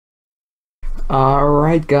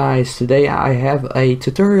Alright guys, today I have a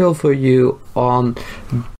tutorial for you on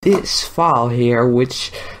this file here,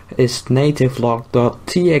 which is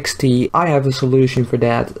Nativelog.txt. I have a solution for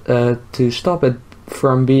that to stop it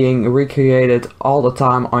from being recreated all the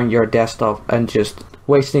time on your desktop and just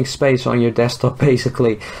wasting space on your desktop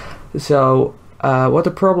basically. So what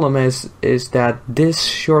the problem is that this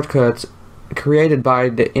shortcut created by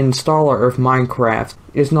the installer of Minecraft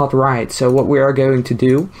is not right. So what we are going to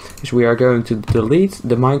do is we are going to delete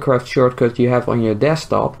the Minecraft shortcut you have on your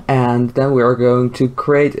desktop, and then we are going to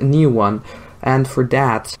create a new one. And for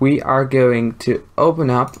that we are going to open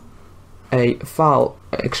up a file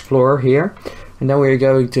explorer here, and then we're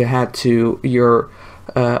going to head to your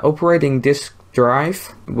operating disk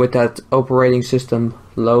drive with that operating system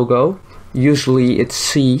logo. Usually it's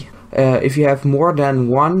C. If you have more than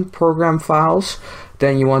one program files,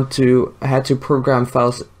 then you want to head to program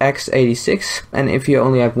files x86, and if you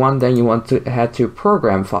only have one, then you want to head to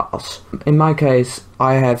program files. In my case,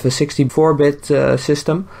 I have a 64-bit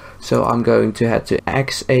system, so I'm going to head to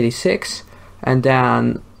x86, and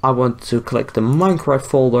then I want to click the Minecraft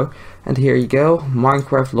folder, and here you go,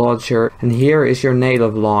 Minecraft launcher, and here is your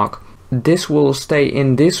Nativelog. This will stay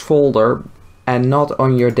in this folder and not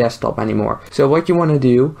on your desktop anymore. So what you want to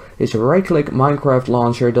do is right click Minecraft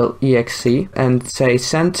launcher.exe and say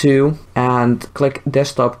send to, and click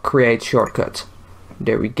desktop create shortcut.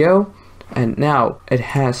 There we go, and now it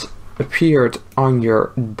has appeared on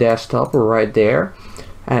your desktop right there.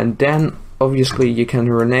 And then obviously you can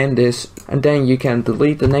rename this, and then you can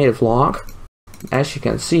delete the Nativelog. As you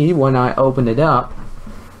can see, when I open it up,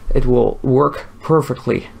 it will work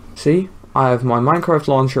perfectly. See, I have my Minecraft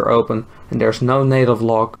launcher open and there's no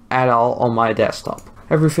Nativelog at all on my desktop.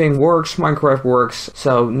 Everything works, Minecraft works,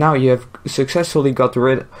 so now you have successfully got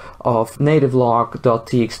rid of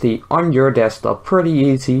Nativelog.txt on your desktop. Pretty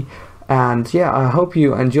easy. And yeah, I hope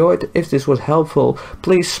you enjoyed. If this was helpful,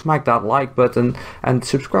 please smack that like button and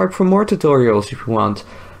subscribe for more tutorials if you want.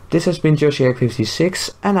 This has been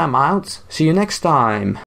Josiah56 and I'm out. See you next time.